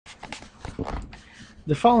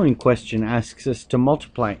The following question asks us to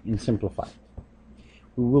multiply and simplify.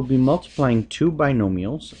 We will be multiplying two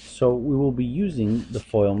binomials, so we will be using the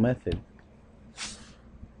FOIL method.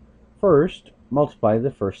 First, multiply the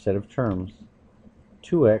first set of terms.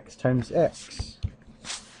 2x times x.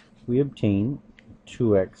 We obtain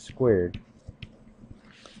 2x squared.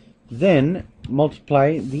 Then,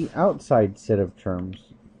 multiply the outside set of terms.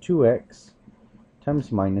 2x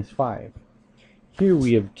times minus 5. Here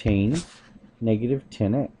we obtain negative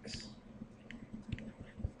 10x.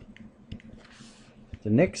 The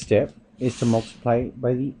next step is to multiply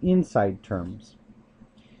by the inside terms.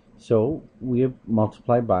 So we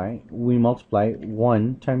multiply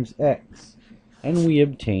 1 times x, and we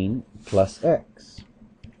obtain plus x.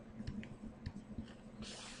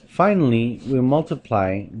 Finally, we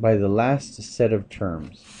multiply by the last set of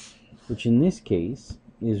terms, which in this case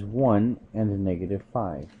is 1 and a negative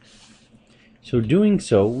 5. So doing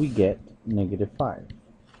so, we get negative 5.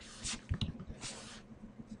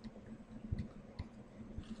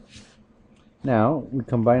 Now, we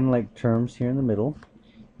combine like terms here in the middle,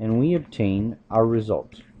 and we obtain our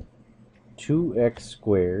result. 2x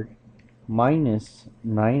squared minus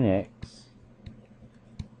 9x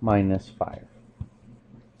minus 5.